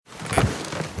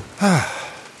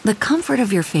The comfort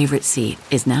of your favorite seat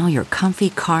is now your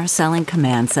comfy car selling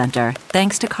command center,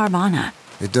 thanks to Carvana.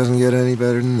 It doesn't get any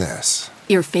better than this.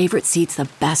 Your favorite seat's the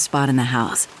best spot in the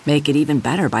house. Make it even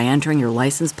better by entering your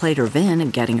license plate or VIN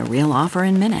and getting a real offer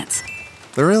in minutes.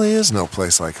 There really is no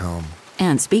place like home.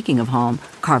 And speaking of home,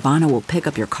 Carvana will pick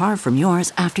up your car from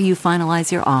yours after you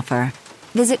finalize your offer.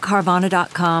 Visit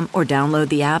Carvana.com or download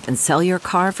the app and sell your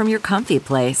car from your comfy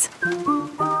place.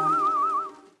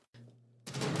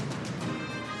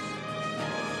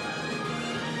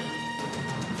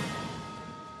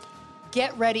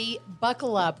 Get ready,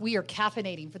 buckle up. We are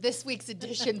caffeinating for this week's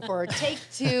edition for Take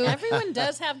Two. Everyone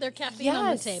does have their caffeine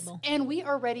on the table. And we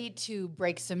are ready to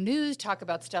break some news, talk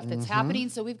about stuff that's happening.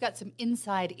 So we've got some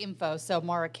inside info. So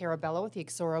Mara Carabello with the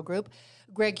Exoro Group,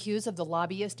 Greg Hughes of the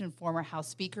Lobbyist and former House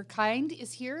Speaker Kind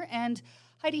is here, and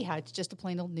Heidi Hatch, just a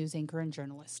plain old news anchor and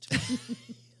journalist.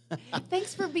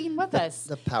 Thanks for being with us.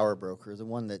 The power broker, the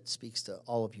one that speaks to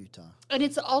all of Utah. And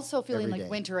it's also feeling Every like day.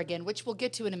 winter again, which we'll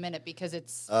get to in a minute because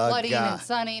it's flooding and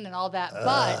sunning and all that.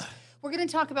 But we're going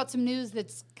to talk about some news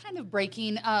that's kind of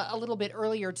breaking a little bit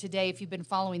earlier today. If you've been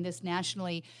following this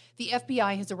nationally, the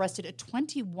FBI has arrested a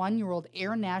 21-year-old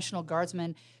Air National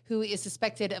Guardsman who is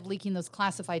suspected of leaking those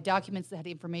classified documents that had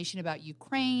information about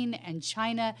Ukraine and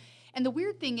China. And the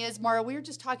weird thing is, Mara, we were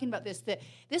just talking about this, that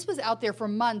this was out there for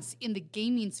months in the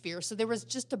gaming sphere. So there was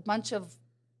just a bunch of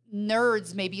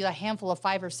nerds, maybe a handful of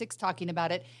 5 or 6 talking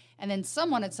about it. And then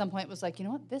someone at some point was like, you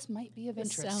know what, this might be of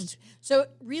interest. So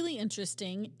really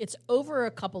interesting. It's over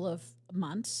a couple of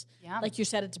months. Yeah. Like you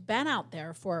said, it's been out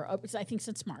there for, I think,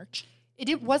 since March.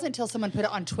 It wasn't until someone put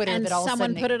it on Twitter And that all of a someone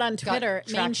sudden put it on got Twitter,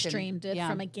 traction. mainstreamed it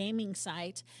from a gaming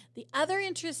site. The other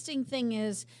interesting thing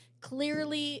is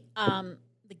clearly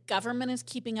the government is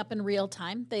keeping up in real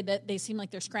time. They seem like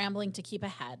they're scrambling to keep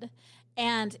ahead.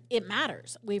 And it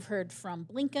matters. We've heard from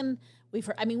Blinken. We've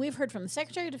heard from the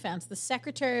Secretary of Defense, the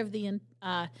Secretary of the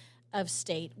of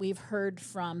State. We've heard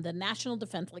from the National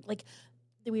Defense,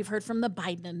 we've heard from the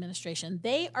Biden administration.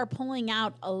 They are pulling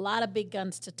out a lot of big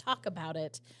guns to talk about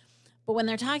it. But when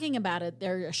they're talking about it,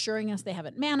 they're assuring us they have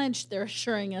it managed. They're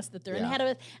assuring us that they're ahead of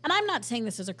it. And I'm not saying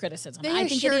this as a criticism. They I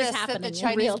think it assured is us happening that the in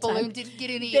Chinese real balloon time. didn't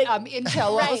get any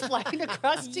intel while it was flying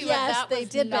across to it. Yes, That they was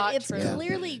did, not but it's true.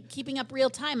 clearly keeping up real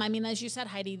time. I mean, as you said,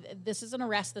 Heidi, this is an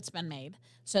arrest that's been made,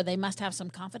 so they must have some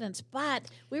confidence. But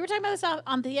we were talking about this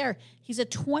on the air. He's a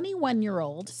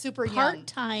 21-year-old, Super young.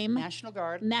 part-time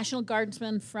National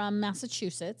Guardsman from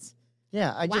Massachusetts.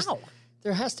 Yeah,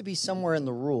 there has to be somewhere in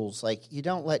the rules, like you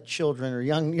don't let children or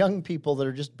young people that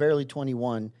are just barely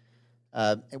 21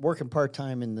 working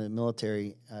part-time in the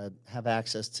military have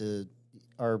access to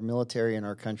our military and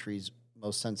our country's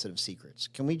most sensitive secrets.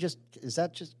 Can we just,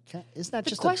 isn't that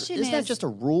just a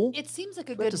rule? It seems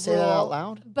like a Do we good have to say rule. that out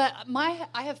loud? But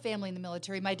I have family in the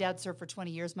military. My dad served for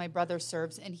 20 years. My brother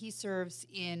serves, and he serves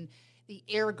in the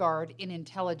Air Guard in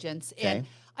intelligence. Okay. And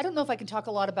I don't know if I can talk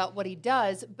a lot about what he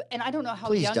does, and I don't know how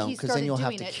Please young don't, he 'cause started then you'll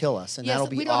doing have to it. kill us, and yes, that'll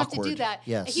be we don't have to do awkward. that.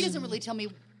 Yes. He doesn't really tell me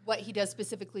what he does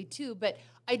specifically too, but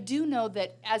I do know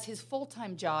that as his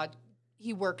full-time job,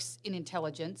 he works in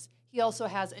intelligence. He also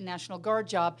has a National Guard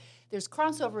job. There's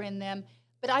crossover in them,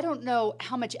 but I don't know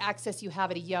how much access you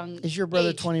have at a young Is your brother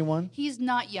age. 21? He's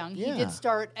not young. Yeah. He did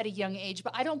start at a young age,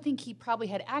 but I don't think he probably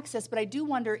had access. But I do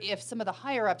wonder if some of the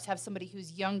higher-ups have somebody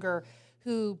who's younger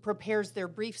who prepares their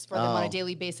briefs for them on a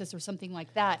daily basis or something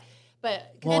like that.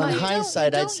 But Well, in we don't-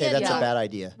 hindsight, we I'd don't say yet that's a know. bad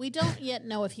idea. We don't yet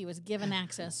know if he was given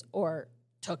access or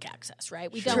took access,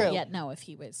 right? We True. don't yet know if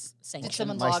he was sanctioned.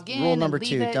 someone My log in rule and number leave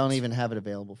 2, it. don't even have it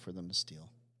available for them to steal.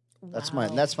 That's my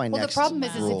Wow. next well, the problem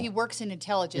is rule. if he works in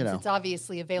intelligence, it's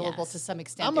obviously available to some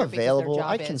extent. I'm there because their available.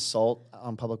 job I is. consult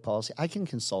on public policy. I can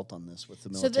consult on this with the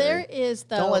So military. there is,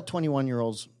 though, Don't let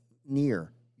 21-year-olds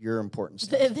near your important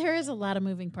stuff. there is a lot of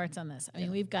moving parts on this. I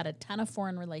mean, we've got a ton of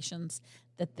foreign relations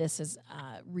that this has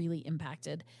really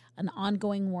impacted. An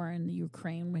ongoing war in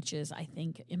Ukraine, which is, I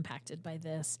think, impacted by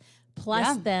this.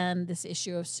 Plus, then this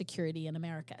issue of security in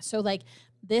America. So,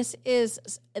 this is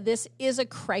a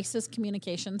crisis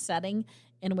communication setting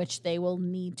in which they will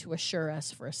need to assure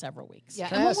us for several weeks. Yeah,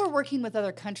 and when we're working with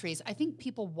other countries, I think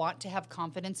people want to have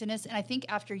confidence in us. And I think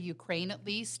after Ukraine, at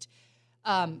least,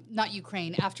 not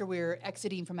Ukraine, after we're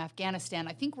exiting from Afghanistan,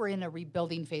 I think we're in a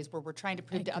rebuilding phase where we're trying to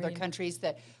prove to other countries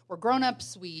that we're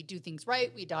grown-ups, we do things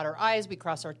right, we dot our I's, we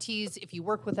cross our T's. If you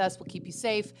work with us, we'll keep you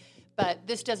safe. But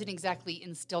this doesn't exactly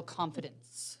instill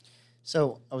confidence.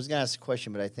 So I was going to ask a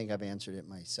question, but I think I've answered it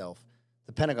myself.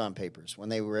 The Pentagon Papers, when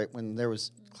there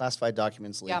was classified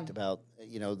documents leaked about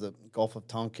the Gulf of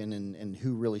Tonkin and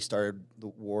who really started the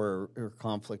war or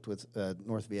conflict with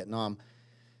North Vietnam,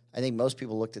 I think most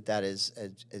people looked at that as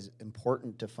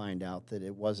important to find out that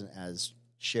it wasn't as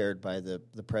shared by the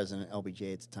president,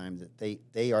 LBJ, at the time, that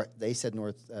they said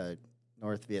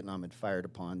North Vietnam had fired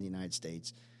upon the United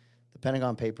States. The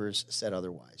Pentagon Papers said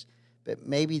otherwise. But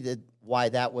maybe why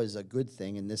that was a good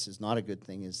thing and this is not a good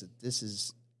thing is that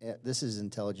this is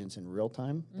intelligence in real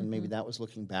time, and maybe that was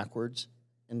looking backwards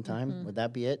in time. Would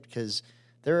that be it? Because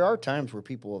there are times where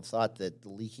people have thought that the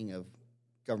leaking of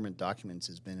government documents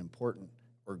has been important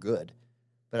or good,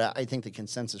 but I think the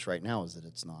consensus right now is that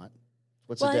it's not.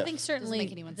 What's well, the I think certainly doesn't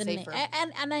make anyone safer.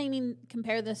 And I mean,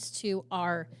 compare this to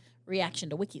our reaction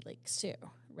to WikiLeaks too,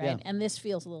 right? Yeah. And this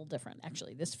feels a little different,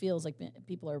 actually. This feels like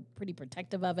people are pretty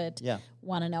protective of it. Yeah.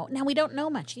 Want to know. Now we don't know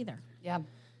much either. Yeah.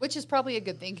 Which is probably a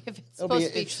good thing if it's It'll be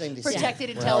supposed interesting to to be see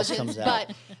protected what else intelligence. comes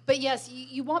out. But yes,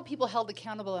 you want people held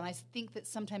accountable, and I think that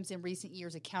sometimes in recent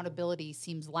years accountability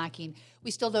seems lacking. We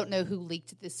still don't know who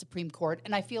leaked this Supreme Court,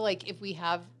 and I feel like if we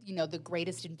have the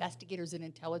greatest investigators in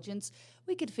intelligence,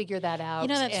 we could figure that out.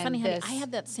 That's funny, honey. I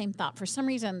had that same thought. For some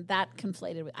reason, that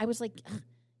conflated with. I was like,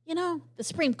 the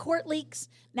Supreme Court leaks.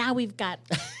 Now we've got.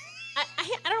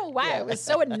 I don't know why I was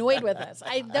so annoyed with us.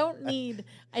 I don't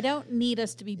need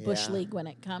us to be Bush League when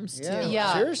it comes to.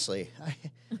 Yeah. Seriously,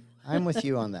 I'm with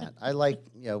you on that. I like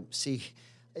see.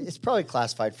 It's probably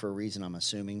classified for a reason, I'm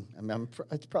assuming.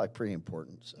 It's probably pretty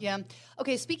important. So. Yeah.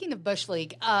 Okay, speaking of Bush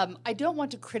League, I don't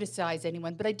want to criticize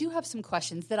anyone, but I do have some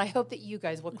questions that I hope that you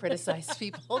guys will criticize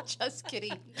people. Just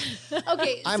kidding.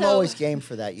 Okay, I'm always game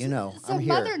for that, So I'm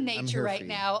here. Mother I'm Nature here right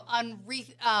now,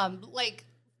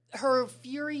 her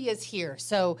fury is here.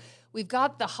 So we've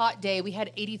got the hot day. We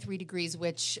had 83 degrees,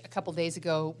 which a couple days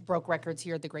ago broke records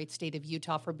here at the great state of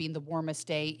Utah for being the warmest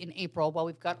day in April. Well,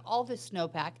 we've got all this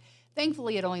snowpack.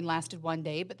 Thankfully, it only lasted one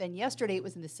day, but then yesterday it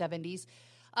was in the 70s.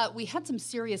 We had some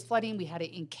serious flooding. We had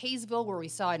it in Kaysville where we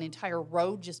saw an entire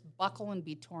road just buckle and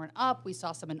be torn up. We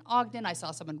saw some in Ogden. I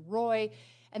saw some in Roy.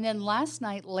 And then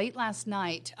late last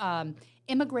night,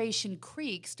 Immigration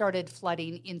Creek started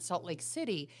flooding in Salt Lake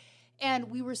City.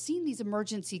 And we were seeing these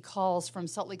emergency calls from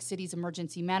Salt Lake City's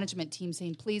emergency management team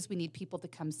saying, please, we need people to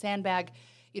come sandbag,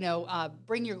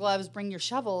 bring your gloves, bring your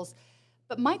shovels.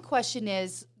 But my question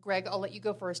is, Greg, I'll let you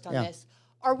go first on this.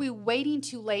 Are we waiting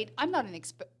too late? I'm not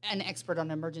an expert on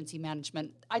emergency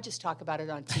management. I just talk about it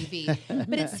on TV.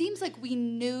 But it seems like we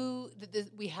knew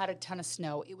that we had a ton of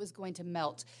snow. It was going to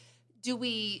melt. Do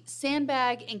we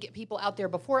sandbag and get people out there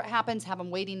before it happens, have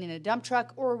them waiting in a dump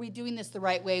truck, or are we doing this the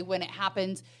right way when it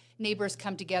happens? Neighbors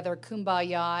come together,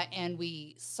 kumbaya, and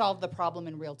we solve the problem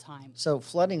in real time. So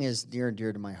flooding is near and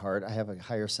dear to my heart. I have a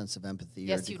higher sense of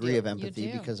empathy, or degree of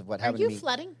empathy because of what happened to me. Are you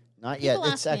flooding? Not People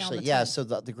yet. It's actually, so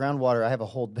the groundwater, I have a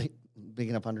hole big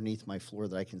enough underneath my floor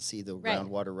that I can see the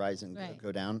groundwater rise and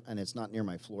go down, and it's not near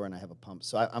my floor, and I have a pump.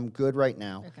 So I'm good right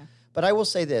now. Okay. But I will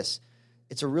say this.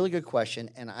 It's a really good question,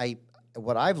 and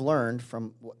what I've learned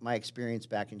from my experience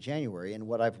back in January and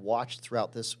what I've watched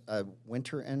throughout this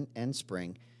winter and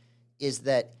spring is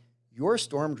that your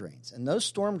storm drains, and those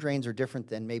storm drains are different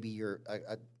than maybe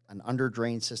an under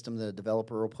drain system that a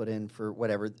developer will put in for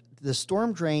whatever. The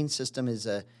storm drain system is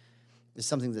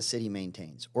something the city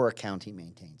maintains or a county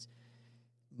maintains.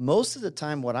 Most of the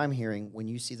time, what I'm hearing when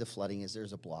you see the flooding is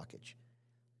there's a blockage.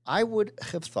 I would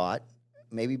have thought,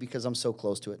 maybe because I'm so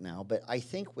close to it now, but I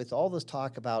think with all this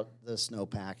talk about the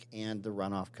snowpack and the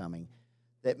runoff coming,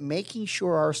 that making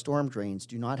sure our storm drains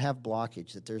do not have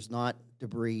blockage, that there's not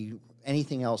debris,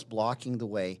 anything else blocking the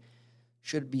way,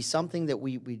 should be something that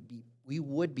we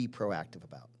would be proactive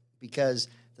about. Because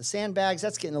the sandbags,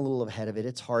 that's getting a little ahead of it.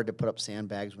 It's hard to put up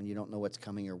sandbags when you don't know what's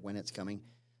coming or when it's coming.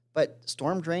 But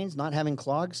storm drains, not having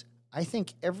clogs, I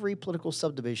think every political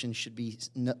subdivision should be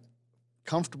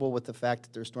comfortable with the fact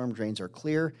that their storm drains are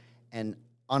clear and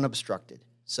unobstructed.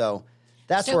 So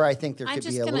that's where I think there could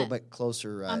be a little bit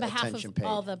closer attention paid. On behalf of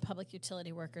all the public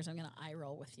utility workers, I'm going to eye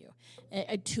roll with you,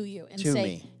 to you, and to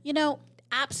say, me.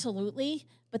 Absolutely,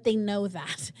 but they know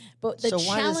that. But the so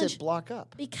why does challenge, it block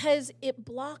up? Because it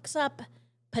blocks up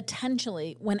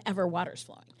potentially whenever water's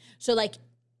flowing. So like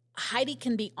Heidi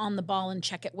can be on the ball and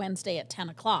check it Wednesday at 10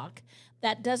 o'clock.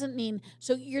 That doesn't mean,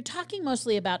 so you're talking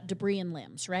mostly about debris and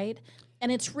limbs, right? And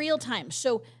it's real time.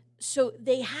 So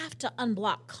they have to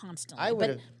unblock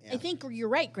constantly. I think you're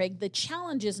right, Greg. The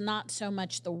challenge is not so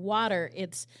much the water,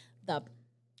 it's the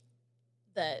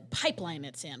pipeline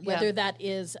it's in, whether that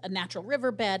is a natural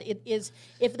riverbed. It is,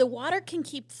 if the water can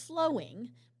keep flowing,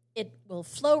 it will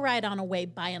flow right on away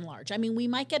by and large. I mean, we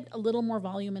might get a little more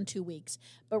volume in 2 weeks,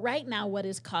 but right now what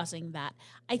is causing that?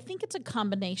 I think it's a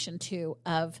combination, too,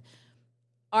 of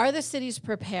are the cities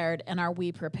prepared and are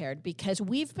we prepared? Because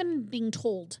we've been being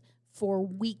told for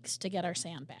weeks to get our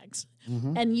sandbags.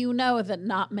 And you know that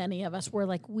not many of us were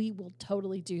like, we will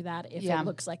totally do that if it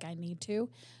looks like I need to.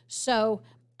 So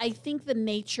I think the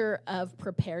nature of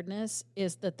preparedness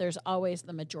is that there's always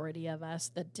the majority of us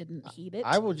that didn't heed it.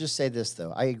 I will just say this,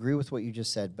 though. I agree with what you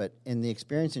just said, but in the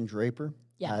experience in Draper,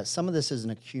 some of this is an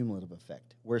accumulative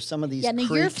effect, where some of these creeks,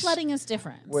 your flooding is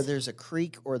different. where there's a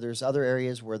creek or there's other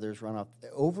areas where there's runoff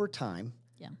over time.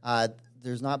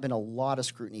 There's not been a lot of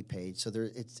scrutiny paid, so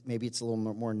maybe it's a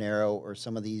little more narrow, or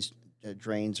some of these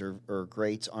drains or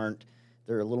grates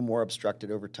they're a little more obstructed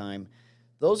over time.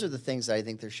 Those are the things that I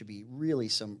think there should be really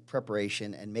some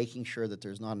preparation and making sure that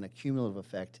there's not an accumulative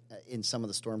effect in some of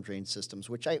the storm drain systems,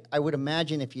 which I would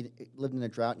imagine if you lived in a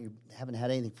drought and you haven't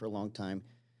had anything for a long time,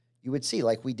 you would see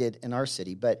like we did in our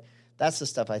city. But that's the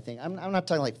stuff I think. I'm not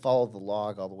talking like follow the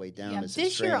log all the way down.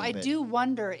 This year, I do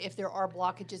wonder if there are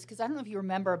blockages, because I don't know if you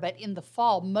remember, but in the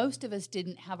fall, most of us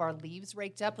didn't have our leaves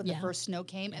raked up when the first snow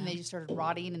came, and they just started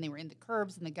rotting, and they were in the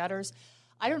curbs and the gutters.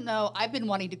 I don't know. I've been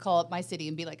wanting to call up my city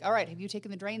and be like, all right, have you taken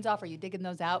the drains off? Are you digging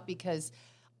those out? Because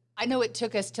I know it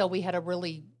took us till we had a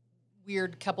really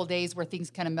weird couple days where things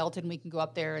kind of melted and we can go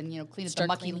up there and, clean up the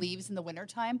mucky leaves in the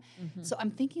wintertime. So I'm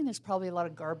thinking there's probably a lot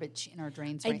of garbage in our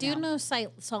drains right now. I do know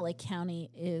Salt Lake County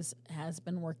has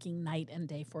been working night and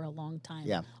day for a long time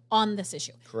on this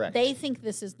issue. Correct. They think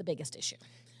this is the biggest issue.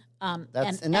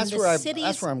 That's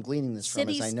where I'm gleaning this from.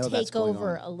 Is I know that's going on. Cities take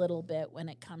over a little bit when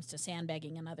it comes to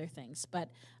sandbagging and other things, but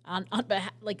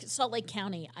like Salt Lake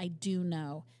County, I do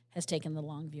know has taken the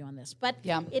long view on this. But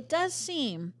it does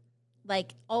seem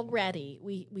like already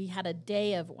we had a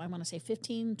day of, I want to say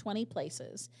 15, 20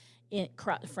 places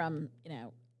from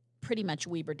pretty much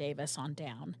Weber Davis on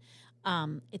down.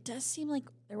 It does seem like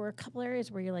there were a couple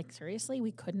areas where you're like, seriously,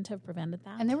 we couldn't have prevented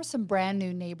that. And there were some brand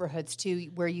new neighborhoods too,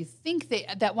 where you think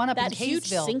that one up in huge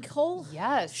Kaysville sinkhole.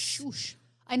 Yes, Shoosh.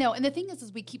 I know. And the thing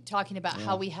is we keep talking about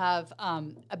how we have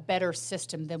a better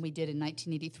system than we did in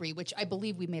 1983, which I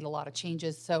believe we made a lot of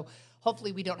changes. So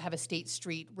hopefully we don't have a State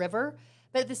Street River.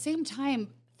 But at the same time,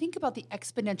 think about the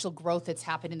exponential growth that's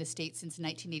happened in the state since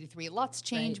 1983. A lot's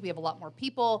changed. Right. We have a lot more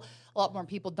people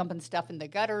dumping stuff in the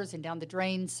gutters and down the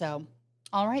drains. So,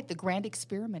 all right, the grand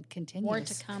experiment continues. More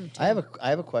to come, too. I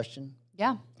have a question.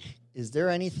 Yeah. Is there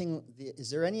any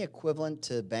equivalent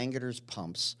to Bangerter's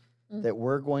pumps that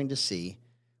we're going to see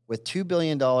with $2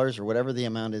 billion or whatever the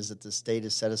amount is that the state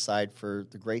has set aside for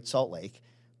the Great Salt Lake,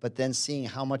 but then seeing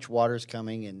how much water is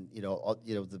coming and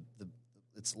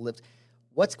it's lift?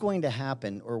 What's going to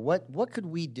happen, or what could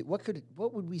we do?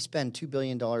 What would we spend $2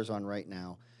 billion on right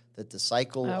now? That the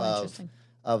cycle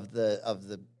of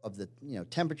the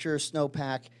temperature,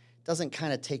 snowpack doesn't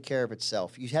kind of take care of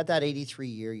itself. You had that 83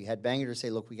 year. You had Bangerter say,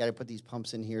 "Look, we got to put these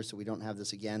pumps in here so we don't have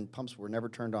this again." Pumps were never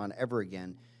turned on ever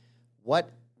again.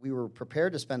 We were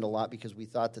prepared to spend a lot because we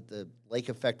thought that the lake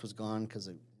effect was gone because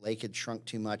the lake had shrunk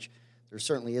too much. There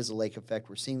certainly is a lake effect.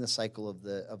 We're seeing the cycle of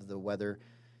the weather.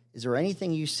 Is there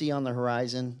anything you see on the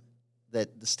horizon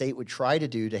that the state would try to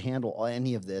do to handle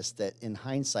any of this that in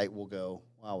hindsight will go,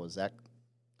 wow, was that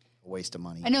a waste of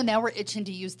money? I know now we're itching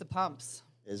to use the pumps.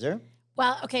 Is there?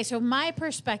 Well, okay, so my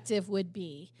perspective would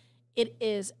be it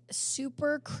is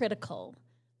super critical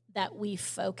that we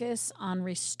focus on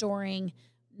restoring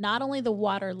not only the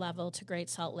water level to Great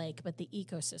Salt Lake, but the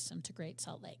ecosystem to Great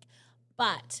Salt Lake.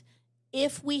 But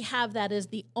if we have that as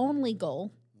the only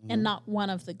goal and not one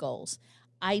of the goals,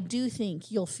 I do think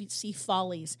you'll see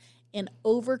follies in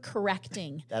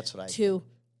overcorrecting to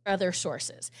other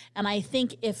sources. And I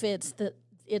think if it's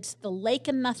the lake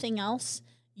and nothing else,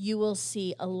 you will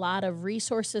see a lot of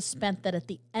resources spent that at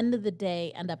the end of the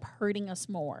day end up hurting us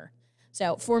more.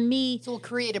 So for me... So we'll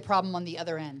create a problem on the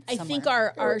other end somewhere. I think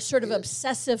our sort of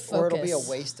obsessive focus... Or it'll be a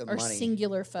waste of money. Or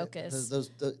singular focus.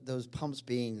 Those pumps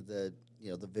being the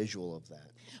visual of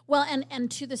that. Well,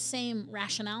 and to the same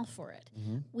rationale for it.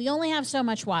 We only have so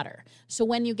much water. So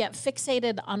when you get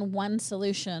fixated on one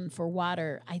solution for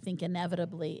water, I think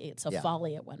inevitably it's a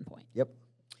folly at one point. Yep.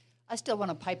 I still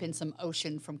want to pipe in some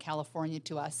ocean from California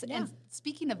to us. Yeah. And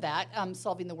speaking of that,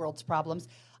 solving the world's problems,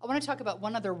 I want to talk about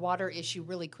one other water issue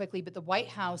really quickly, but the White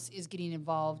House is getting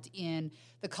involved in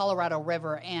the Colorado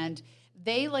River, and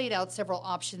they laid out several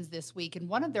options this week, and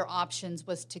one of their options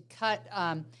was to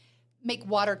make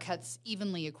water cuts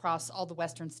evenly across all the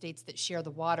western states that share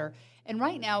the water. And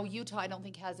right now, Utah, I don't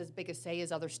think, has as big a say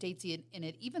as other states in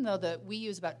it, even though we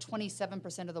use about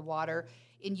 27% of the water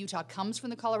in Utah comes from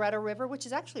the Colorado River, which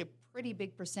is actually a pretty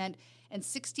big percent, and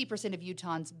 60% of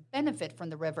Utahns benefit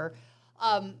from the river.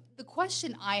 The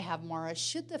question I have, Mara,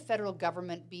 should the federal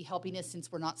government be helping us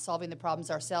since we're not solving the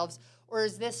problems ourselves, or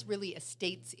is this really a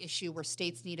states issue where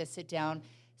states need to sit down,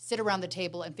 sit around the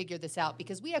table and figure this out,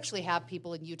 because we actually have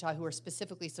people in Utah who are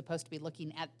specifically supposed to be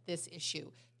looking at this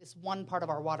issue, this one part of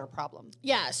our water problem.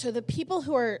 Yeah, so the people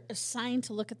who are assigned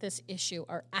to look at this issue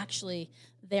are actually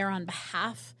there on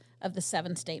behalf of the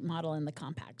 7-state model in the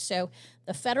compact. So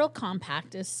the federal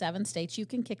compact is 7 states. You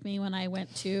can kick me when I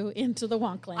went into the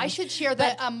wonk land. I should share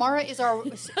that Mara is our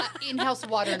in-house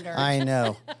water nerd. I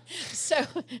know. So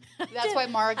that's why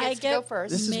Mara gets to go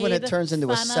first. This is when it turns into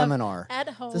a seminar. At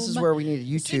home. This is where we need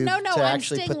YouTube to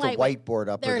actually put the whiteboard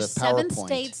up or the PowerPoint. There are 7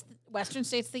 states, western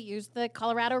states, that use the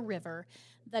Colorado River.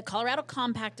 The Colorado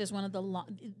Compact is one of the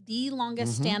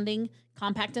longest standing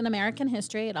compact in American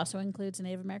history. It also includes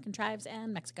Native American tribes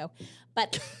and Mexico.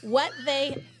 But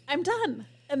I'm done.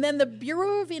 And then the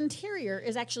Bureau of Interior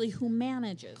is actually who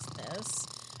manages this.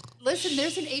 Listen,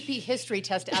 there's an AP history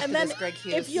test after this, Greg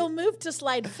Hughes. If you'll move to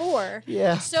slide 4.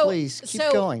 Please, keep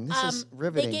going. This is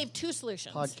riveting. They gave 2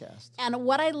 solutions. Podcast. And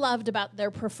what I loved about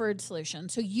their preferred solution,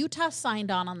 so Utah signed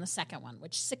on the second one,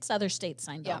 which 6 other states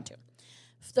signed on to.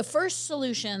 The first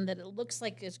solution that it looks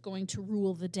like is going to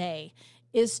rule the day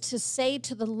is to say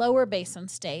to the lower basin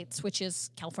states, which is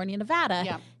California,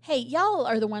 Nevada, hey, y'all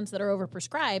are the ones that are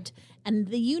overprescribed, and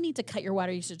you need to cut your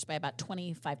water usage by about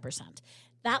 25%.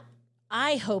 That,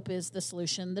 I hope, is the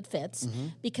solution that fits,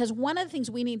 because one of the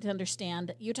things we need to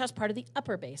understand, Utah's part of the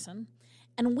upper basin,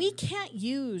 and we can't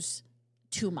use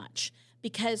too much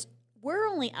because we're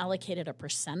only allocated a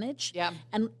percentage,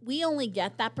 and we only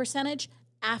get that percentage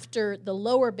after the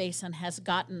lower basin has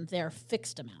gotten their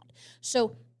fixed amount.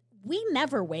 So we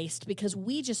never waste because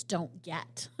we just don't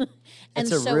get.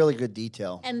 It's a really good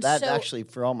detail. And that actually,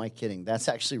 for all my kidding, that's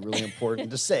actually really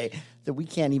important to say that we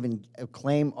can't even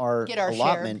claim our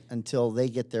allotment until they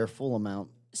get their full amount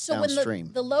downstream.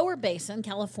 When the lower basin,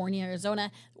 California,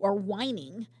 Arizona, are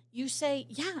whining, you say,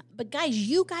 yeah, but guys,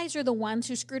 you guys are the ones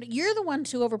who screwed it. You're the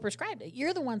ones who overprescribed it.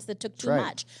 You're the ones that took too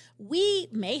much. We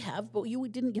may have, but you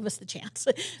didn't give us the chance.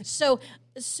 So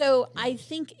I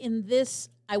think in this,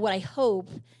 what I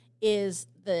hope is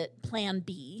that Plan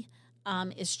B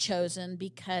is chosen,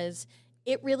 because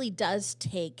it really does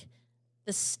take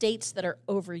the states that are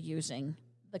overusing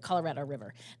the Colorado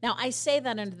River. Now, I say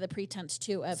that under the pretense,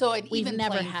 too, of we've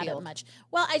never had it much.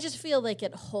 Well, I just feel like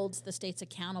it holds the states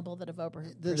accountable that have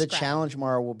overprescribed. The challenge,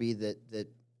 Mara, will be that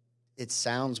it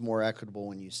sounds more equitable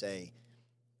when you say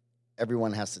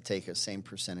everyone has to take a same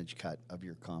percentage cut of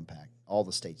your compact. All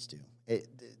the states do.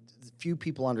 Few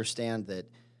people understand that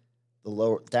the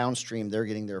lower downstream, they're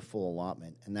getting their full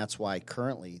allotment, and that's why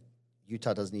currently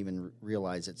Utah doesn't even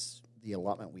realize it's the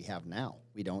allotment we have now.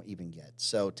 We don't even get.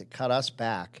 So to cut us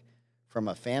back from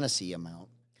a fantasy amount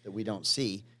that we don't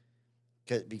see,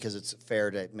 because it's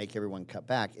fair to make everyone cut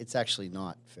back, it's actually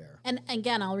not fair. And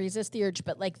again, I'll resist the urge,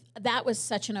 but that was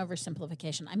such an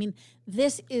oversimplification. I mean,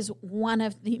 this is one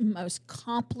of the most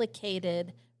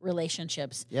complicated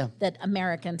relationships that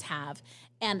Americans have.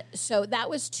 And so that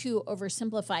was too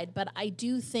oversimplified, but I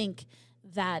do think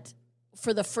that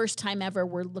for the first time ever,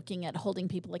 we're looking at holding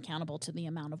people accountable to the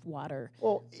amount of water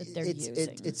that they're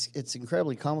using. It's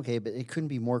incredibly complicated, but it couldn't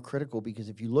be more critical, because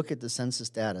if you look at the census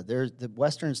data, the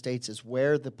western states is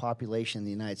where the population in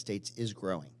the United States is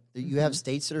growing. You have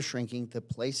states that are shrinking. The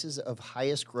places of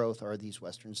highest growth are these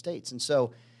western states. And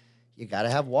so you got to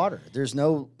have water. There's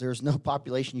no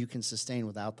population you can sustain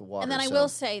without the water. And then I will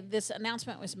say, this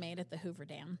announcement was made at the Hoover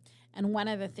Dam. And one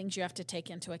of the things you have to take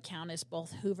into account is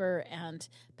both Hoover and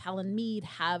Palin Mead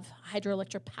have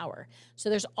hydroelectric power. So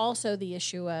there's also the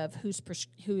issue of who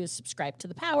is subscribed to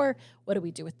the power. What do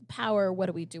we do with the power? What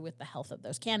do we do with the health of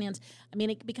those canyons? I mean,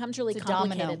 it becomes really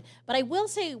complicated. Domino. But I will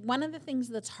say, one of the things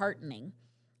that's heartening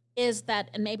is that,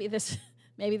 and maybe this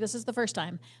is the first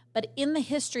time, but in the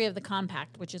history of the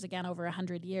compact, which is, again, over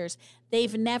 100 years,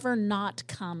 they've never not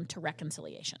come to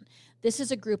reconciliation. This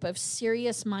is a group of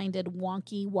serious-minded,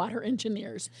 wonky water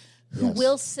engineers who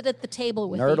will sit at the table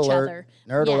with each other.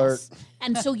 Nerd alert.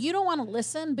 And so you don't want to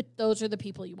listen, but those are the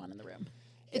people you want in the room.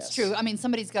 It's true. I mean,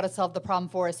 somebody's got to solve the problem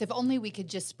for us. If only we could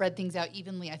just spread things out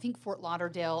evenly. I think Fort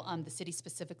Lauderdale, the city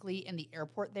specifically, and the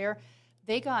airport there,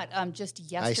 they got just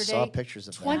yesterday. I saw pictures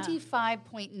of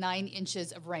 25.9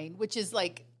 inches of rain, which is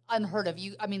like unheard of.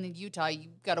 In Utah, you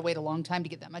got to wait a long time to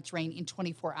get that much rain in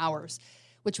 24 hours,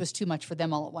 which was too much for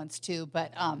them all at once too.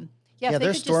 But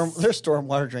their storm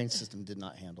water drain system did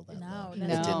not handle that.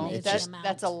 No,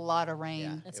 that's a lot of rain.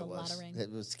 Yeah, that's a lot of rain.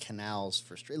 It was canals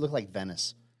for straight. It looked like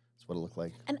Venice. That's what it looked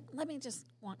like. And let me just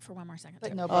walk for one more second.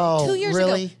 But no, 2 years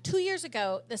ago, 2 years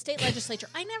ago, the state legislature.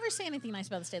 I never say anything nice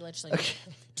about the state legislature.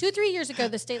 Okay. 2-3 years ago,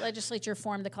 the state legislature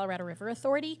formed the Colorado River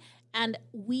Authority, and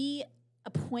we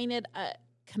appointed a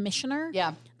commissioner.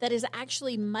 That is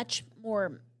actually much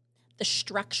more. the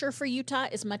structure for Utah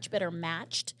is much better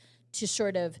matched to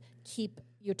sort of keep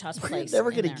Utah's place. Never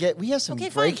going to get. We have some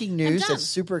breaking news that's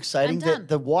super exciting. That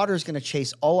the water's going to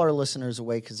chase all our listeners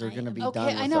away because they're going to be done.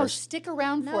 Okay, I know. Stick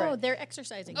around for it. No, they're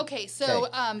exercising. Okay, so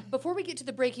before we get to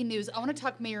the breaking news, I want to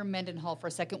talk Mayor Mendenhall for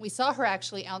a second. We saw her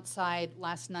actually outside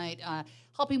last night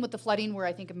helping with the flooding where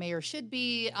I think a mayor should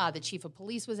be. The chief of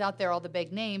police was out there, all the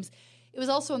big names. It was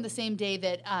also on the same day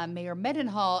that Mayor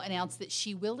Mendenhall announced that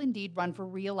she will indeed run for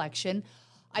re-election.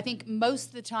 I think most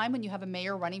of the time when you have a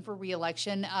mayor running for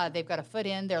re-election, they've got a foot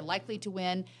in, they're likely to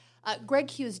win. Greg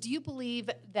Hughes, do you believe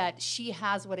that she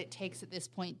has what it takes at this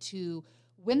point to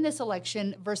win this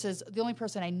election versus the only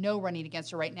person I know running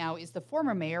against her right now is the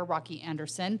former mayor, Rocky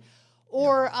Anderson?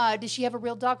 Or does she have a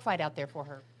real dogfight out there for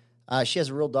her? She has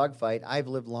a real dogfight. I've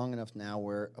lived long enough now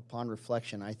where, upon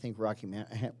reflection, I think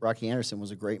Rocky Anderson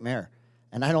was a great mayor.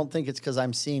 And I don't think it's because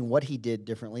I'm seeing what he did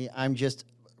differently. I'm just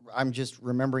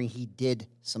remembering he did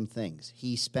some things.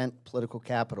 He spent political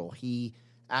capital. He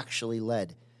actually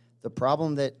led. The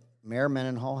problem that Mayor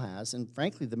Mendenhall has, and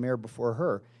frankly the mayor before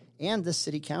her, and the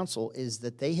city council, is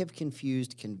that they have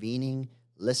confused convening,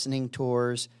 listening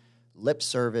tours, lip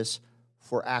service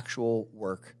for actual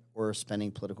work or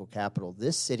spending political capital.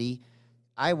 This city,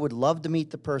 I would love to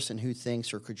meet the person who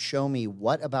thinks or could show me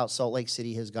what about Salt Lake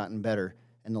City has gotten better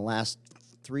in the last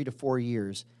 3 to 4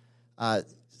 years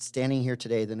standing here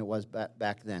today than it was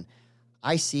back then.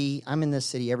 I'm in this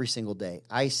city every single day.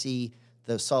 I see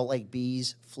the Salt Lake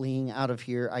Bees fleeing out of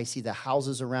here. I see the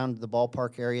houses around the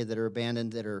ballpark area that are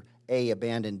abandoned, that are A,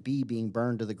 abandoned, B, being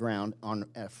burned to the ground on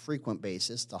a frequent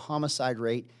basis. The homicide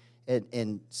rate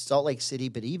in Salt Lake City,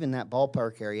 but even that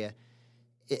ballpark area,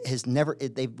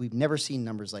 we've never seen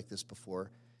numbers like this before.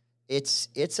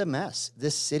 It's a mess.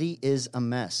 This city is a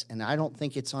mess, and I don't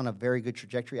think it's on a very good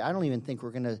trajectory. I don't even think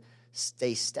we're going to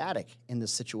stay static in the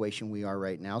situation we are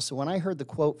right now. So when I heard the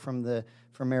quote from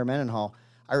Mayor Mendenhall,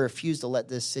 I refuse to let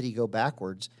this city go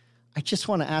backwards. I just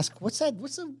want to ask, what's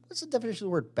the definition of the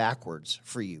word backwards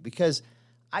for you? Because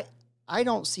I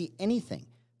don't see anything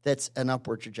that's an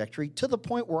upward trajectory to the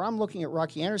point where I'm looking at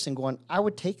Rocky Anderson going, I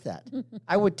would take that.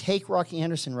 I would take Rocky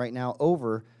Anderson right now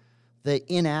over the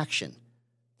inaction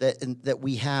that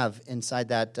we have inside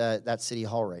that city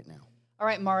hall right now. All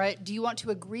right, Mara, do you want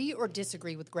to agree or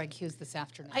disagree with Greg Hughes this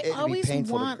afternoon? I always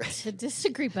want to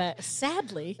disagree, but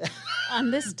sadly,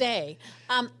 on this day,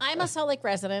 I'm a Salt Lake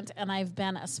resident, and I've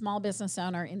been a small business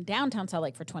owner in downtown Salt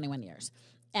Lake for 21 years.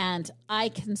 And I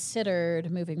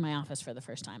considered moving my office for the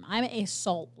first time. I'm a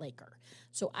Salt Laker,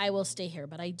 so I will stay here.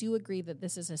 But I do agree that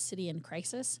this is a city in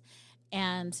crisis.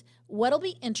 And what'll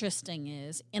be interesting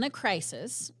is, in a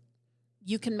crisis,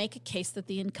 you can make a case that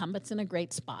the incumbent's in a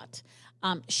great spot.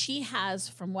 She has,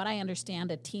 from what I understand,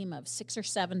 a team of 6 or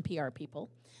 7 PR people.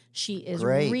 She is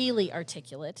really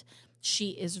articulate. She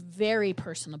is very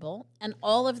personable. And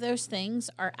all of those things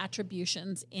are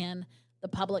attributions in the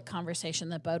public conversation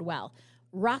that bode well.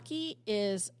 Rocky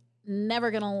is never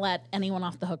going to let anyone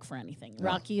off the hook for anything. No.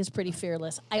 Rocky is pretty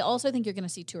fearless. I also think you're going to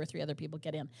see 2 or 3 other people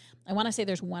get in. I want to say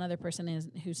there's one other person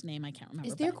whose name I can't remember.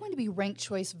 Is there going to be ranked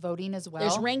choice voting as well?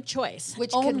 There's ranked choice.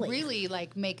 Which could really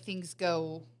make things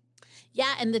go...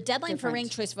 Yeah, and the deadline for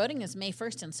ranked choice voting is May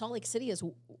 1st, and Salt Lake City is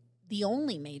the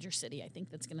only major city, I think,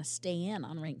 that's going to stay in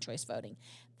on ranked choice voting.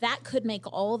 That could make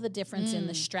all the difference in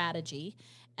the strategy.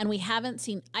 And we haven't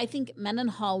seen, I think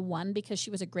Mendenhall won because she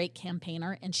was a great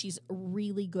campaigner and she's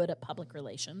really good at public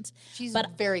relations. She's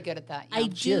very good at that. Yeah. I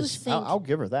do think I'll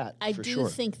give her that. I do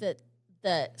think that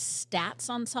the stats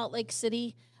on Salt Lake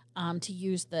City, to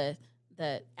use the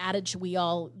adage we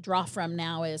all draw from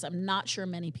now, is I'm not sure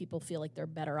many people feel like they're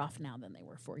better off now than they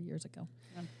were 4 years ago.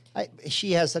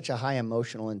 She has such a high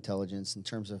emotional intelligence in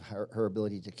terms of her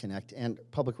ability to connect and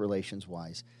public relations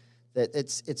wise. That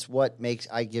it's what makes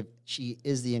she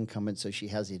is the incumbent, so she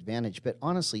has the advantage. But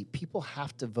honestly, people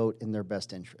have to vote in their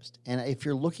best interest. And if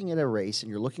you're looking at a race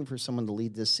and you're looking for someone to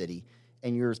lead this city,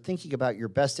 and you're thinking about your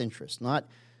best interest, not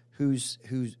who's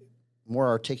more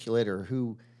articulate or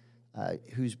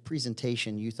whose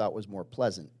presentation you thought was more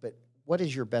pleasant, but what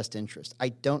is your best interest? I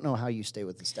don't know how you stay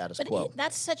with the status quo.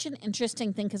 That's such an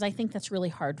interesting thing because I think that's really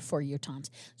hard for Utahns.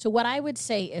 So what I would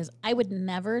say is I would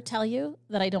never tell you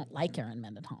that I don't like Erin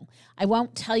Mendenhall. I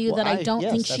won't tell you that I don't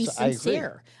think she's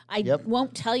sincere. I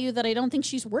won't tell you that I don't think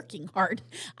she's working hard.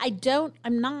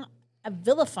 I'm not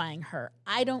vilifying her.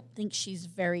 I don't think she's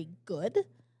very good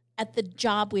at the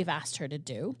job we've asked her to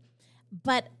do.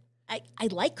 But I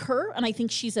like her, and I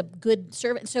think she's a good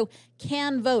servant. So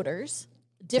can voters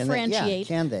differentiate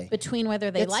between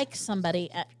whether they like somebody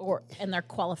and they're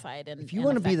qualified? And if you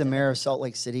want to be the mayor of Salt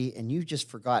Lake City and you just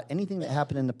forgot anything that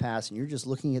happened in the past and you're just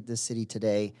looking at this city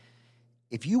today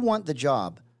if you want the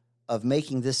job of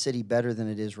making this city better than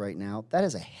it is right now, that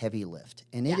is a heavy lift.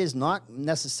 And it is not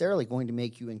necessarily going to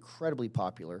make you incredibly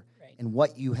popular in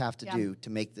what you have to do to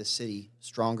make this city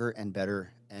stronger and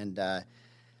better. And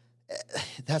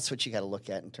that's what you got to look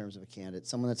at in terms of a candidate,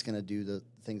 someone that's going to do the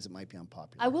things that might be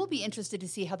unpopular. I will be interested to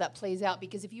see how that plays out,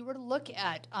 because if you were to look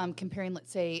at comparing,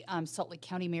 let's say, Salt Lake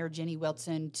County Mayor Jenny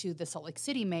Wilson to the Salt Lake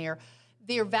City Mayor,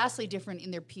 they are vastly different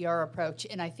in their PR approach.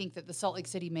 And I think that the Salt Lake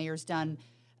City Mayor's done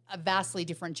a vastly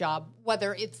different job,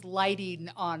 whether it's lighting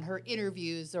on her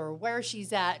interviews or where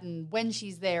she's at and when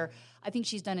she's there. I think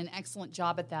she's done an excellent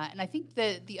job at that. And I think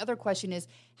the other question is,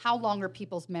 how long are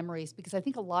people's memories? Because I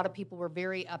think a lot of people were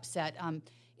very upset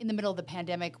in the middle of the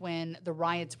pandemic when the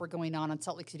riots were going on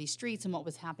Salt Lake City streets and what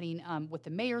was happening with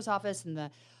the mayor's office and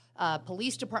the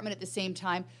police department at the same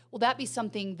time. Will that be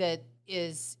something that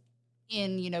is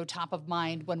in, top of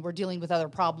mind when we're dealing with other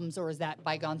problems, or is that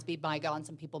bygones be bygones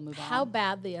and people move on? How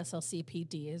bad the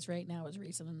SLCPD is right now is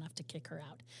reason enough to kick her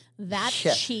out. That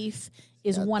chief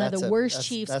is one of the worst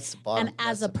chiefs. That's the bottom. And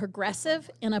as a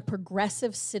progressive in a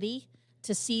progressive city,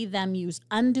 to see them use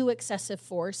undue excessive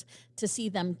force, to see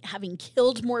them having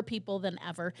killed more people than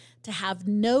ever, to have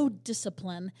no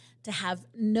discipline, to have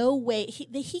no way.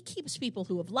 He keeps people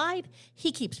who have lied.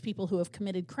 He keeps people who have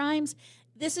committed crimes.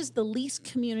 This is the least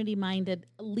community-minded,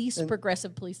 least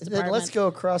progressive police department. Then let's go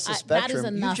across the spectrum. That is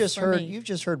enough You've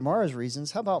just heard Mara's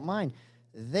reasons. How about mine?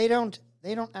 They don't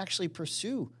actually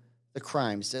pursue the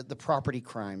crimes, the property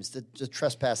crimes, the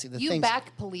trespassing, the things. You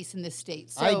back police in this state.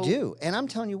 So. I do. And I'm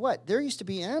telling you what, there used to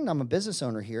be, and I'm a business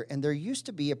owner here, and there used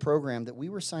to be a program that we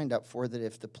were signed up for that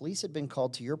if the police had been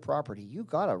called to your property, you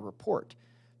got a report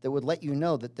that would let you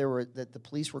know that that the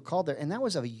police were called there. And that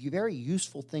was a very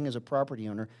useful thing as a property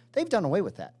owner. They've done away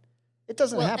with that. It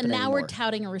doesn't happen anymore. And now we're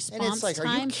touting a response time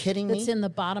are you kidding me? That's in the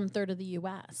bottom third of the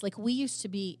U.S. Like, we used to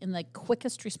be in the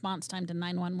quickest response time to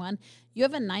 911. You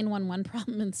have a 911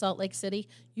 problem in Salt Lake City,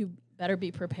 you better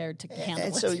be prepared to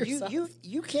handle it yourself. So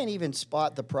you can't even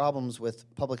spot the problems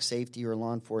with public safety or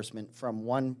law enforcement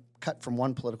cut from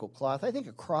one political cloth. I think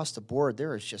across the board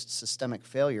there is just systemic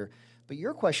failure. But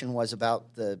your question was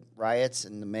about the riots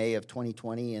in the May of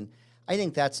 2020, and I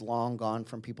think that's long gone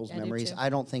from people's memories. I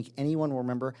don't think anyone will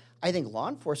remember. I think law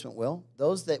enforcement will.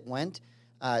 Those that went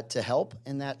to help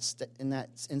in that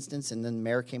instance, and then the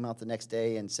mayor came out the next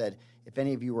day and said, if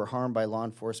any of you were harmed by law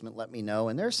enforcement, let me know.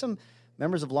 And there's some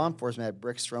members of law enforcement had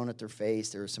bricks thrown at their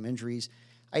face. There were some injuries.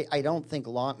 I don't think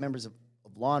members of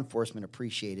law enforcement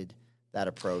appreciated that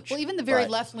approach. Well, even the very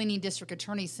left-leaning district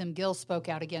attorney, Sim Gill, spoke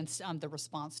out against the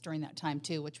response during that time,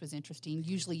 too, which was interesting.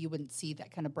 Usually you wouldn't see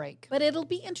that kind of break. But it'll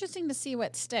be interesting to see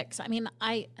what sticks. I mean,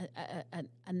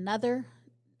 another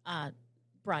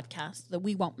broadcast that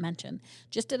we won't mention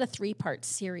just did a 3-part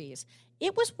series.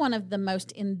 It was one of the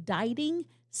most indicting,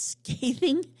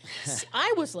 scathing.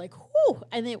 I was like, whoo!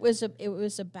 And it was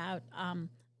about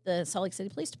the Salt Lake City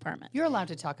Police Department. You're allowed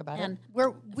to talk about and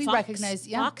it. We recognize.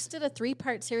 Yeah. Fox did a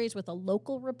 3-part series with a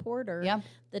local reporter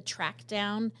that tracked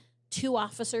down 2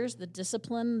 officers, the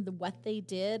discipline, what they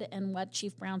did, and what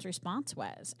Chief Brown's response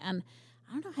was. And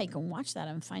I don't know how you can watch that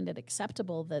and find it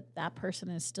acceptable that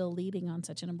person is still leading on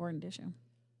such an important issue.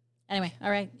 Anyway,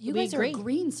 all right. You guys are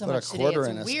agreeing so much today. Put a quarter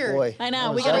it's in weird. Boy, I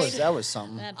know. That was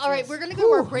something. All right, we're going to go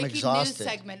to our breaking news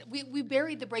segment. We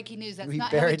buried the breaking news. That's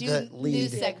not how we do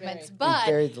news segments. But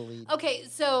we buried the lead. Okay,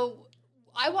 so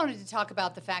I wanted to talk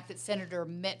about the fact that Senator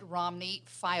Mitt Romney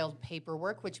filed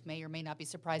paperwork, which may or may not be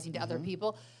surprising to other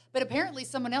people. But apparently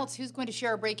someone else who's going to share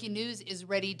our breaking news is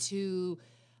ready to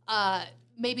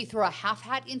maybe throw a half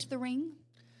hat into the ring.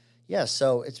 Yeah,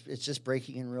 so it's just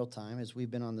breaking in real time as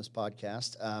we've been on this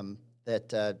podcast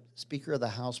that Speaker of the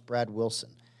House Brad Wilson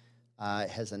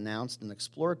has announced an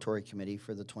exploratory committee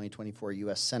for the 2024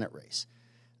 U.S. Senate race.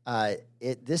 An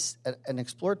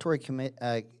exploratory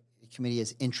committee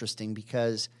is interesting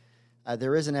because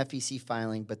there is an FEC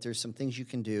filing, but there's some things you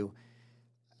can do.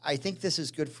 I think this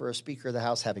is good for a Speaker of the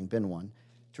House, having been one,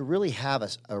 to really have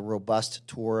a robust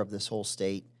tour of this whole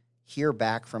state, hear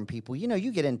back from people. You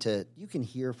can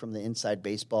hear from the inside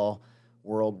baseball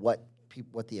world what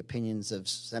the opinions of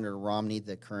Senator Romney,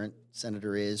 the current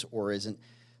senator, is or isn't.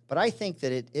 But I think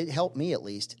that it helped me, at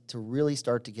least, to really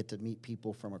start to get to meet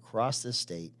people from across this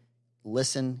state,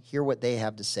 listen, hear what they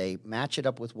have to say, match it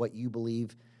up with what you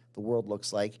believe the world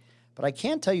looks like. But I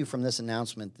can tell you from this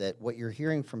announcement that what you're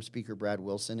hearing from Speaker Brad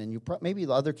Wilson, and maybe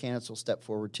the other candidates will step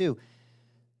forward too,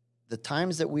 the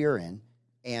times that we are in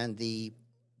and the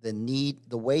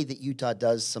way that Utah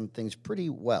does some things pretty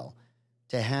well,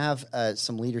 to have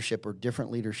some leadership or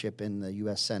different leadership in the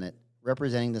U.S. Senate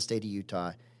representing the state of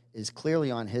Utah is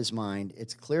clearly on his mind.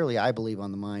 It's clearly, I believe,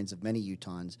 on the minds of many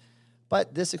Utahns.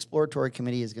 But this exploratory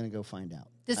committee is going to go find out.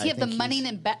 Does he have the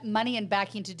money and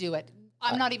backing to do it?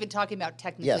 I'm not even talking about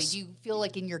technically. Yes. Do you feel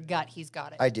like in your gut he's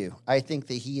got it? I do. I think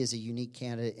that he is a unique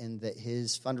candidate in that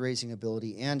his fundraising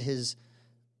ability and his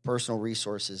personal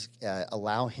resources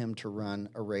allow him to run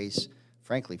a race,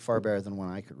 frankly, far better than one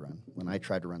I could run when I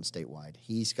tried to run statewide.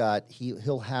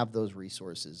 He'll have those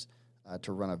resources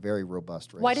to run a very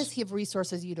robust race. Why does he have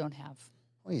resources you don't have?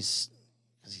 Well, because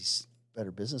he's a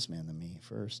better businessman than me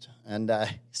first. And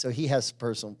so he has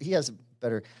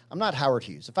better. I'm not Howard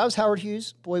Hughes. If I was Howard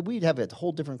Hughes, boy, we'd have a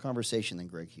whole different conversation than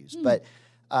Greg Hughes. But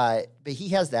he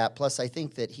has that. Plus, I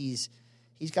think that he's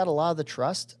got a lot of the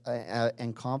trust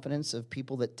and confidence of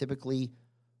people that typically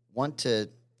want to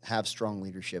have strong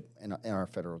leadership in our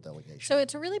federal delegation. So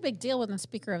it's a really big deal when the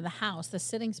Speaker of the House, the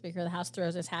sitting Speaker of the House,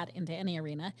 throws his hat into any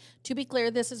arena. To be clear,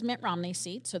 this is Mitt Romney's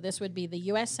seat, so this would be the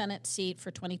U.S. Senate seat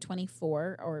for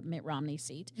 2024, or Mitt Romney's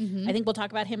seat. Mm-hmm. I think we'll talk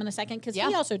about him in a second, because he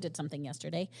also did something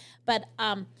yesterday. But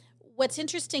what's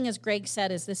interesting, as Greg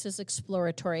said, is this is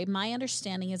exploratory. My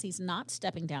understanding is he's not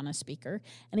stepping down as Speaker,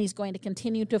 and he's going to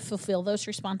continue to fulfill those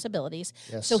responsibilities.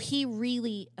 Yes. So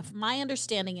my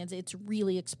understanding is it's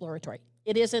really exploratory.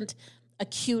 It isn't a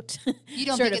cute You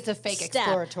don't think it's a fake step.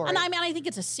 Exploratory? And I think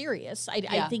it's a serious.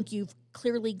 I think you've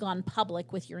clearly gone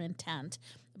public with your intent,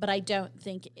 but I don't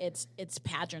think it's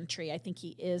pageantry. I think he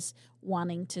is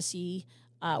wanting to see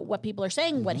what people are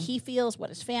saying, what he feels, what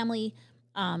his family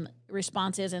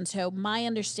response is. And so my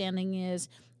understanding is,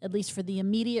 at least for the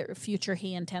immediate future,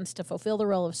 he intends to fulfill the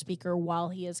role of Speaker while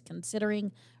he is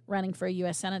considering running for a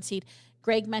U.S. Senate seat.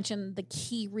 Greg mentioned the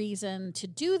key reason to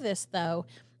do this, though,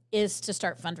 is to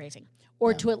start fundraising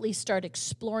or to at least start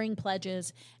exploring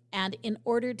pledges. And in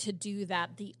order to do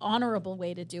that, the honorable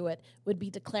way to do it would be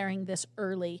declaring this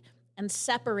early and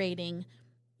separating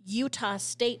Utah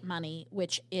state money,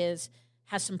 which has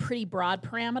some pretty broad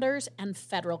parameters, and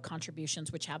federal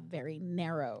contributions, which have very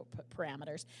narrow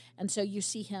parameters. And so you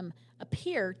see him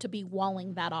appear to be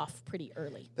walling that off pretty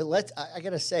early. But I got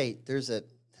to say,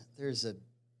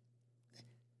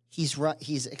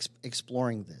 he's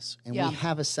exploring this. And we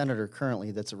have a senator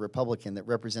currently that's a Republican that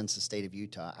represents the state of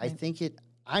Utah. Right.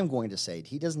 I'm going to say,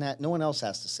 no one else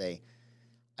has to say,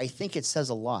 I think it says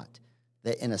a lot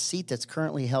that in a seat that's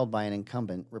currently held by an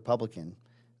incumbent Republican,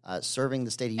 serving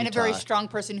the state of Utah. And a very strong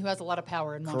person who has a lot of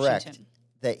power in Washington. Correct.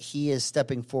 That he is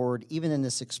stepping forward, even in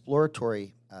this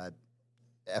exploratory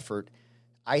effort,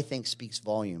 I think speaks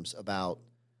volumes about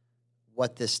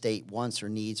what this state wants or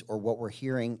needs, or what we're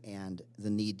hearing, and the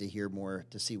need to hear more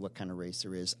to see what kind of race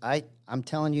there is. I'm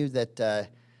telling you that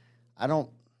I don't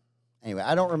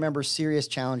remember serious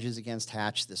challenges against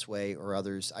Hatch this way or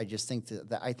others. I just think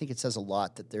that I think it says a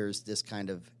lot that there's this kind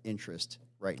of interest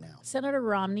right now. Senator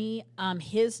Romney,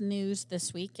 his news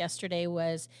this week, yesterday,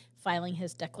 was filing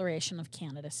his declaration of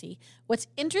candidacy. What's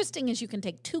interesting is you can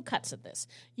take two cuts of this.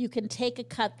 You can take a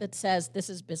cut that says this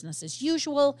is business as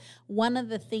usual. One of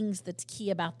the things that's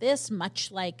key about this, much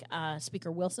like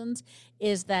Speaker Wilson's,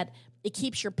 is that it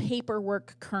keeps your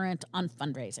paperwork current on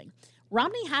fundraising.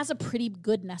 Romney has a pretty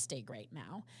good nest egg right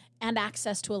now and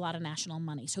access to a lot of national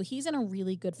money. So he's in a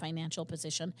really good financial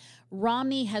position.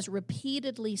 Romney has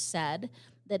repeatedly said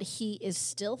that he is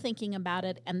still thinking about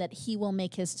it and that he will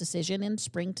make his decision in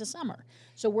spring to summer.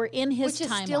 So we're in his timeline.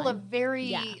 Which is still a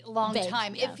very long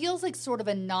time. Yeah. It feels like sort of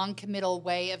a non-committal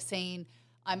way of saying,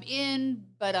 I'm in,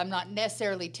 but I'm not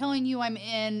necessarily telling you I'm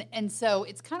in. And so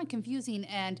it's kind of confusing.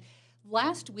 And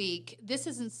last week, this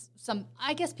isn't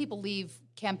I guess people leave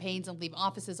campaigns and leave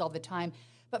offices all the time.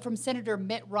 But from Senator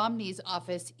Mitt Romney's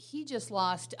office, he just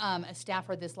lost a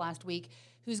staffer this last week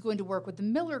who's going to work with the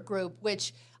Miller Group,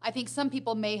 which I think some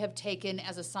people may have taken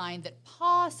as a sign that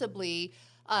possibly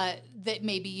that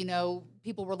maybe,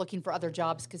 people were looking for other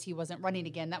jobs because he wasn't running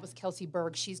again. That was Kelsey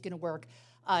Berg. She's going to work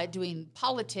doing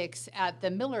politics at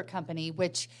the Miller Company,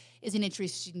 which is an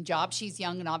interesting job. She's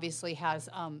young and obviously has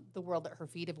the world at her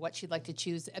feet of what she'd like to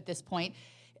choose at this point.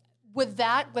 Would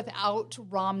that, without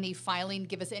Romney filing,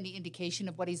 give us any indication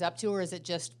of what he's up to, or is it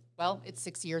just, well, it's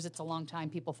 6 years, it's a long time,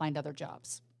 people find other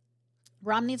jobs?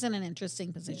 Romney's in an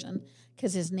interesting position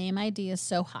because his name ID is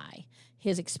so high,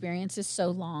 his experience is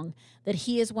so long, that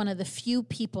he is one of the few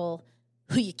people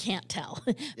who you can't tell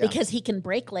because he can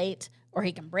break late or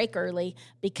he can break early,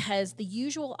 because the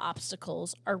usual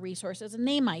obstacles are resources and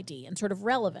name ID and sort of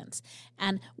relevance.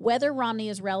 And whether Romney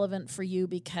is relevant for you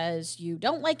because you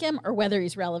don't like him or whether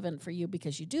he's relevant for you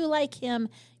because you do like him,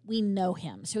 we know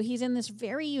him. So he's in this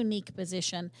very unique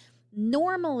position.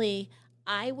 Normally,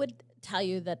 I would tell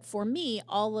you that for me,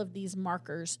 all of these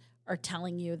markers are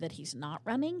telling you that he's not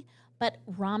running. But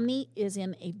Romney is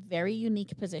in a very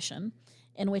unique position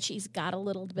in which he's got a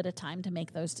little bit of time to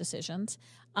make those decisions.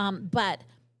 But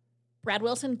Brad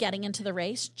Wilson getting into the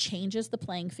race changes the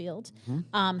playing field.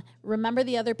 Remember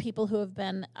the other people who have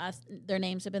been, their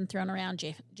names have been thrown around,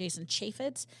 Jason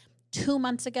Chaffetz. 2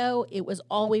 months ago, it was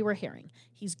all we were hearing.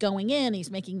 He's going in,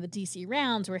 he's making the D.C.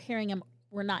 rounds. We're hearing him.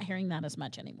 We're not hearing that as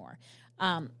much anymore.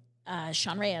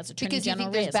 Sean Reyes, Attorney because General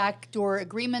you think Reyes. there's backdoor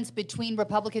agreements between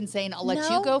Republicans saying, I'll let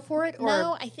you go for it? Or?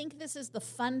 No, I think this is the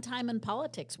fun time in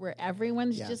politics where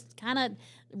everyone's just kind of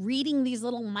reading these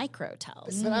little micro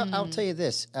tells. But I'll tell you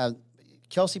this.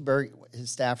 Kelsey Berg,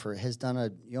 his staffer, has done a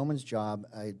yeoman's job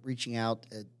reaching out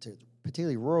to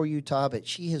particularly rural Utah, but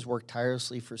she has worked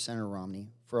tirelessly for Senator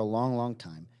Romney for a long, long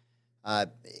time.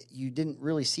 You didn't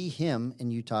really see him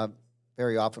in Utah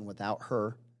very often without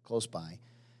her close by.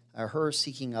 Her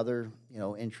seeking other,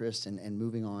 interests and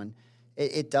moving on.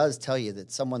 It does tell you that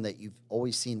someone that you've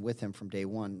always seen with him from day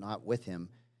one, not with him,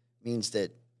 means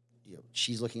that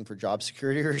she's looking for job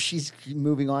security or she's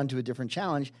moving on to a different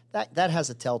challenge. That has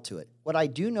a tell to it. What I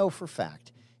do know for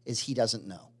fact is he doesn't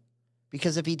know,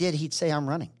 because if he did, he'd say, "I'm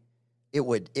running." It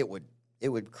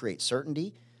would create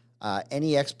certainty.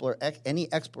 Any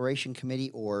exploration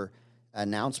committee or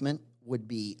announcement would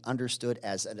be understood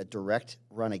as a direct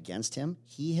run against him.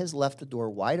 He has left the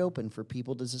door wide open for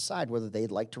people to decide whether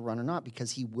they'd like to run or not,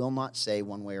 because he will not say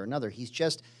one way or another. He's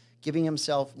just giving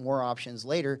himself more options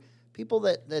later. People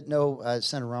that know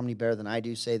Senator Romney better than I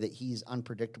do say that he's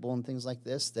unpredictable and things like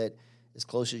this, that as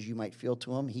close as you might feel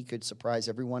to him, he could surprise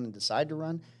everyone and decide to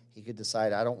run. He could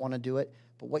decide, I don't want to do it.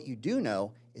 But what you do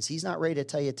know is he's not ready to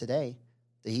tell you today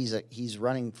that he's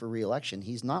running for re-election.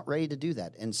 He's not ready to do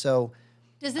that. And so...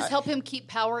 Does this help him keep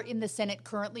power in the Senate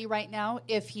currently right now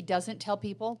if he doesn't tell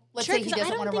people? Let's sure, say he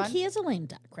doesn't want to run. I don't think he is a lame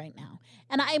duck right now.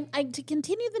 And I to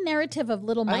continue the narrative of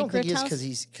little micro I don't think he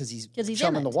is because he's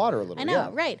chumming the water a little. I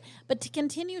know, right? But to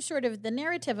continue sort of the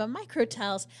narrative of micro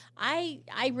tells, I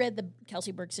read the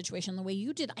Kelsey Berg situation the way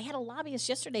you did. I had a lobbyist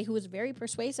yesterday who was very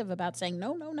persuasive about saying,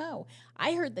 no.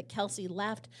 I heard that Kelsey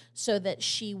left so that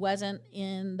she wasn't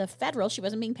in the federal. She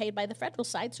wasn't being paid by the federal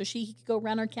side, so she could go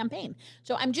run her campaign.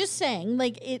 So I'm just saying,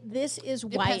 this is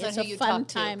why it's a fun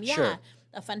time. Yeah, sure.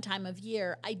 A fun time of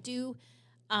year. I do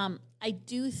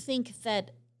think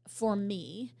that for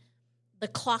me, the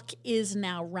clock is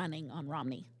now running on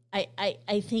Romney.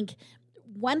 I think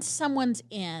once someone's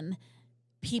in,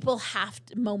 people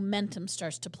momentum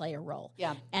starts to play a role.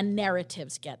 Yeah. And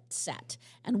narratives get set.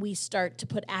 And we start to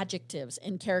put adjectives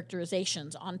and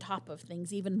characterizations on top of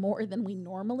things even more than we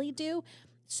normally do.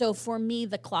 So for me,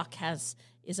 the clock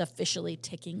is officially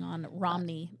ticking on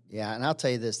Romney. Yeah, and I'll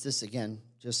tell you this again,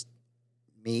 just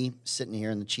me sitting here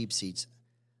in the cheap seats,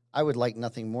 I would like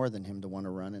nothing more than him to want to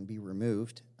run and be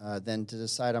removed than to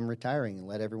decide I'm retiring and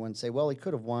let everyone say, well, he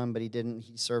could have won, but he didn't.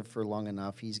 He served for long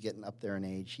enough. He's getting up there in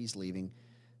age. He's leaving.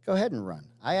 Go ahead and run.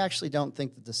 I actually don't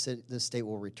think that the state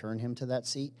will return him to that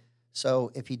seat.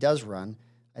 So if he does run,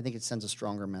 I think it sends a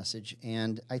stronger message.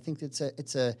 And I think it's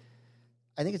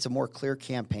a more clear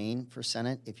campaign for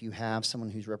Senate if you have someone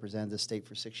who's represented the state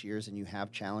for 6 years and you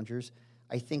have challengers.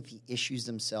 I think the issues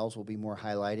themselves will be more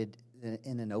highlighted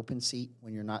in an open seat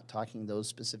when you're not talking those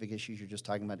specific issues. You're just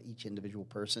talking about each individual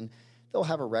person. They'll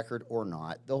have a record or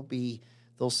not.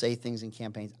 They'll say things in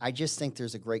campaigns. I just think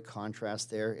there's a great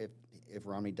contrast there if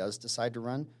Romney does decide to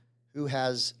run. Who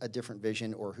has a different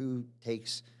vision or who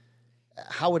takes...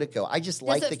 How would it go? I just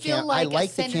like the campaign. I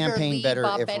like the campaign better.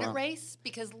 Bob Bennett race,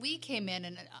 because Lee came in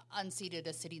and unseated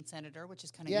a sitting senator, which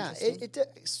is kind of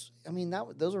interesting.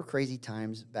 Those were crazy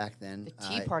times back then. The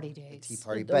Tea Party days. The Tea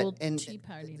Party, Tea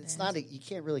Party it's days. not. You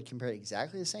can't really compare it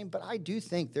exactly the same. But I do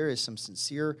think there is some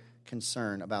sincere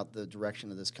concern about the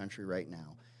direction of this country right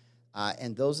now,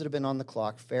 and those that have been on the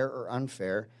clock, fair or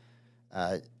unfair,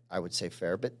 I would say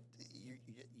fair, but.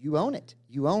 You own it.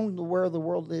 You own where the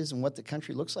world is and what the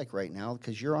country looks like right now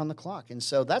because you're on the clock. And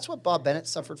so that's what Bob Bennett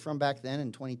suffered from back then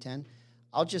in 2010.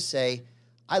 I'll just say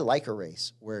I like a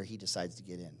race where he decides to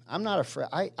get in. I'm not afraid.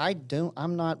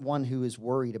 I'm not one who is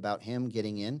worried about him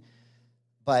getting in,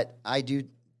 but I do.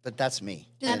 But that's me.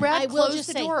 Does Brad close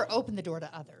the door or open the door to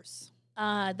others?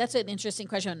 That's an interesting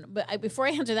question. But before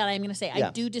I answer that, I'm going to say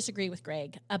I do disagree with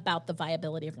Greg about the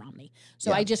viability of Romney.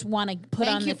 So I just want to put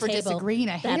on the table. Thank you for disagreeing.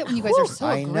 I hate it when you guys are so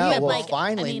I agreeing. know. Well,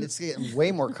 finally, it's getting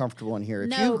way more comfortable in here.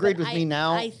 If you agreed with me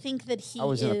now, I think that he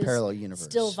was in a parallel universe.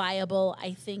 Still viable.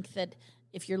 I think that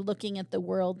if you're looking at the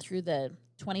world through the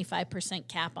 25%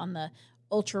 cap on the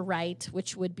ultra right,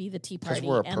 which would be the Tea 'Cause Party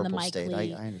we're a and the purple Mike state.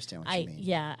 Lee. I understand what you mean.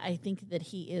 Yeah, I think that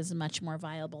he is much more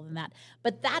viable than that.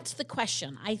 But that's the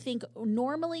question. I think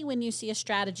normally when you see a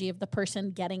strategy of the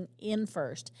person getting in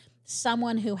first,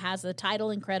 someone who has the title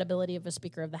and credibility of a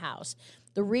Speaker of the House,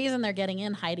 the reason they're getting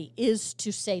in, Heidi, is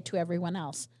to say to everyone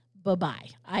else, bye-bye.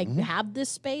 I have this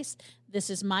space. This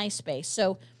is my space.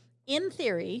 So in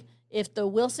theory, if the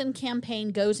Wilson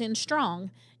campaign goes in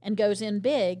strong and goes in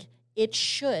big, it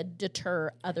should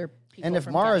deter other people. And if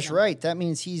from Mara's getting in. right, that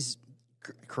means he's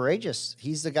courageous.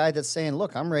 He's the guy that's saying,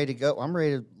 look, I'm ready to go. I'm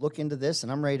ready to look into this,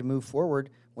 and I'm ready to move forward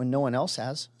when no one else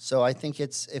has. So I think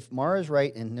if Mara's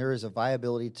right and there is a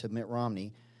viability to Mitt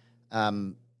Romney,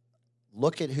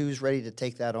 look at who's ready to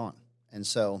take that on. And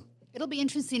so It'll be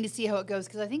interesting to see how it goes,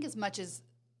 because I think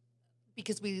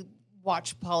because we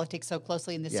watch politics so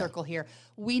closely in this circle here,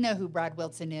 we know who Brad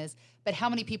Wilson is, but how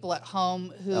many people at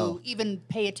home who even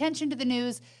pay attention to the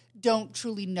news don't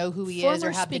truly know who he is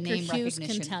or have Speaker the name Hughes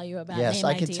recognition? can tell you about yes, name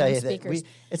I can ID tell on you that speakers.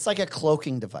 it's like a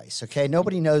cloaking device, okay?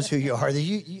 Nobody knows who you are.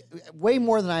 You way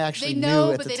more than I actually They know,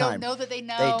 knew at but the they time. don't know that they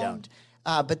know. They don't.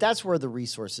 But that's where the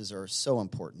resources are so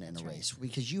important in a race,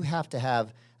 because you have to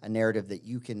have a narrative that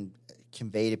you can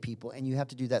convey to people, and you have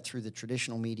to do that through the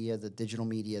traditional media, the digital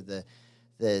media, the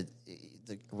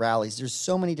rallies. There's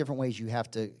so many different ways you have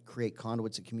to create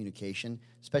conduits of communication,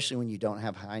 especially when you don't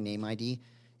have high name ID.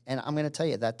 And I'm going to tell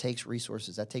you, that takes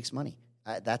resources. That takes money.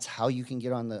 That's how you can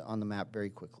get on the map very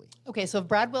quickly. Okay, so if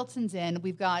Brad Wilson's in,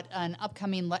 we've got an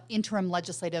upcoming interim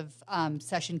legislative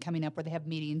session coming up where they have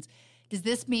meetings. Does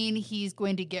this mean he's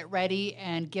going to get ready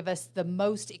and give us the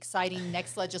most exciting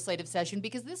next legislative session?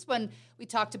 Because this one, we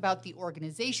talked about the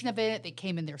organization of it. They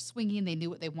came in there swinging. They knew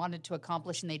what they wanted to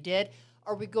accomplish, and they did.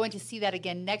 Are we going to see that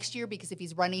again next year? Because if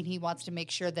he's running, he wants to make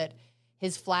sure that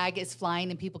his flag is flying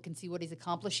and people can see what he's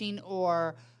accomplishing?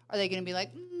 Or are they going to be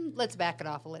like, let's back it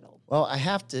off a little? Well, I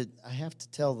have to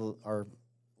tell our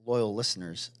loyal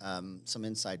listeners some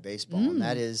inside baseball, and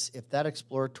that is, if that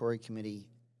exploratory committee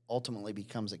ultimately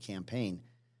becomes a campaign,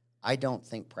 I don't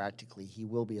think practically he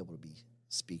will be able to be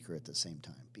speaker at the same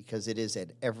time, because it is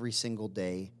at every single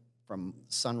day from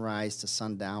sunrise to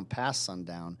sundown, past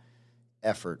sundown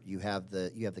effort. You have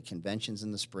the conventions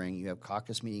in the spring, you have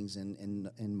caucus meetings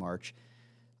in March.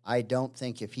 I don't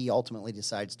think if he ultimately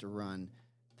decides to run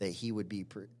that he would be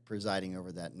presiding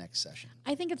over that next session.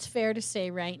 I think it's fair to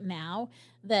say right now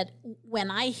that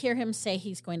when I hear him say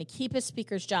he's going to keep his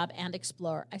speaker's job and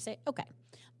explore, I say, okay,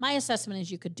 my assessment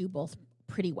is you could do both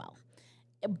pretty well.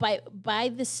 By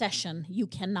the session, you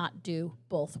cannot do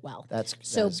both well.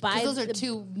 Those are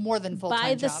two more than full-time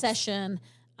By the jobs. session,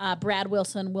 Brad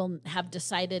Wilson will have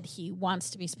decided he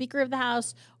wants to be Speaker of the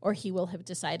House, or he will have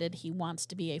decided he wants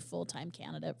to be a full-time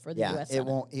candidate for the U.S.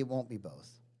 Senate. It won't be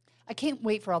both. I can't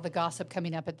wait for all the gossip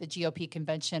coming up at the GOP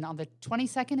convention on the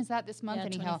 22nd. Is that this month? Yeah,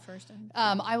 anyhow, 21st,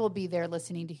 I think. I will be there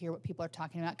listening to hear what people are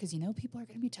talking about, because people are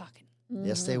going to be talking.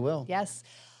 Yes, they will. Yes.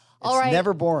 It's All right.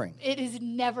 never boring. It is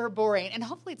never boring. And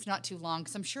hopefully it's not too long,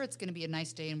 because I'm sure it's going to be a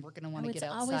nice day and we're going to want to get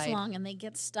outside. It's always long, and they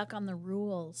get stuck on the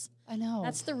rules. I know.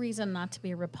 That's the reason not to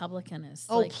be a Republican is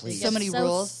please. they So get many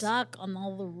rules. stuck on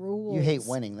all the rules. You hate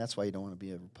winning. That's why you don't want to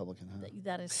be a Republican, huh?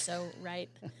 That is so right,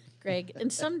 Greg.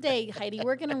 And someday, Heidi,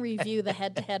 we're going to review the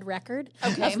head-to-head record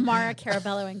of Mara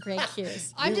Carabello and Greg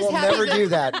Hughes. I'm We just will happy never that- do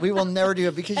that. We will never do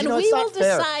it, because And you know we it's will not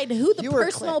fair. decide who the You were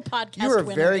personal podcast You were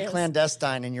winner very is.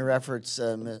 clandestine in your efforts,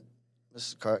 Mrs.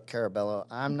 Carabello.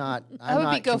 I'm not. That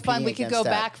would be go fun. We could go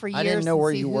back for years I didn't know and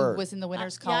where see you who were. was in the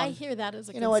winner's Yeah, column. I hear that as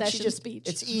a You know what? concession speech.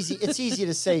 It's easy. It's easy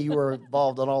to say you were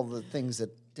involved in all the things that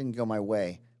didn't go my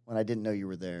way when I didn't know you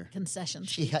were there. concession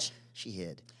She speech. she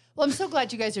hid. Well, I'm so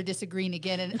glad you guys are disagreeing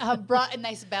again and brought a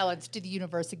nice balance to the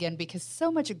universe again, because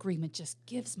so much agreement just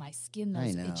gives my skin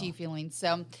those know. itchy feelings.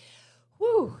 So,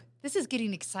 whew, this is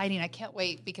getting exciting. I can't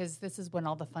wait, because this is when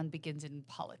all the fun begins in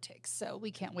politics. So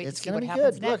we can't wait It's to see going what to be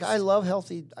happens good. next. Look,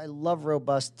 I love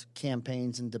robust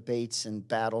campaigns and debates and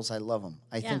battles. I love them.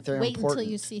 I think they're wait important.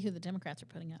 until you see who the Democrats are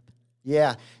putting up.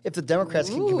 Yeah, if the Democrats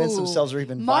can convince Ooh. themselves they're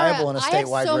even Mara, viable in a I have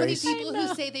statewide so race. many people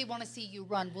who say they want to see you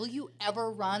run. Will you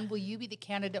ever run? Will you be the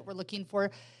candidate we're looking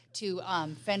for to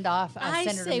fend off I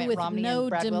Senator say Mitt with Romney no and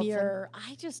Brad Wilson? demur,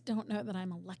 I just don't know that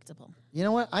I'm electable. You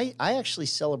know what? I actually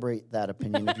celebrate that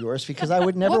opinion of yours, because I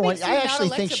would never What want. makes you I not actually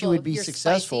think she would be electable? You're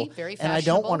successful, spicy, very and I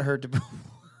don't want fashionable. her to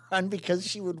run because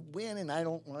she would win, and I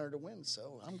don't want her to win.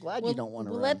 So I'm glad you don't want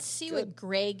to run. Let's see what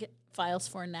Greg files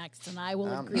for next, and I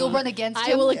will agree. You'll run against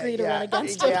I him? will agree to run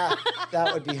against him. Yeah,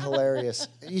 that would be hilarious.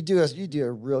 You do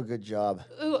a real good job.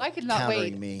 Ooh, I could not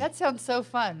Countering wait. me. That sounds so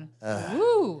fun.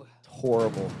 Woo!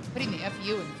 Horrible. Putting the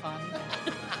FU in fun.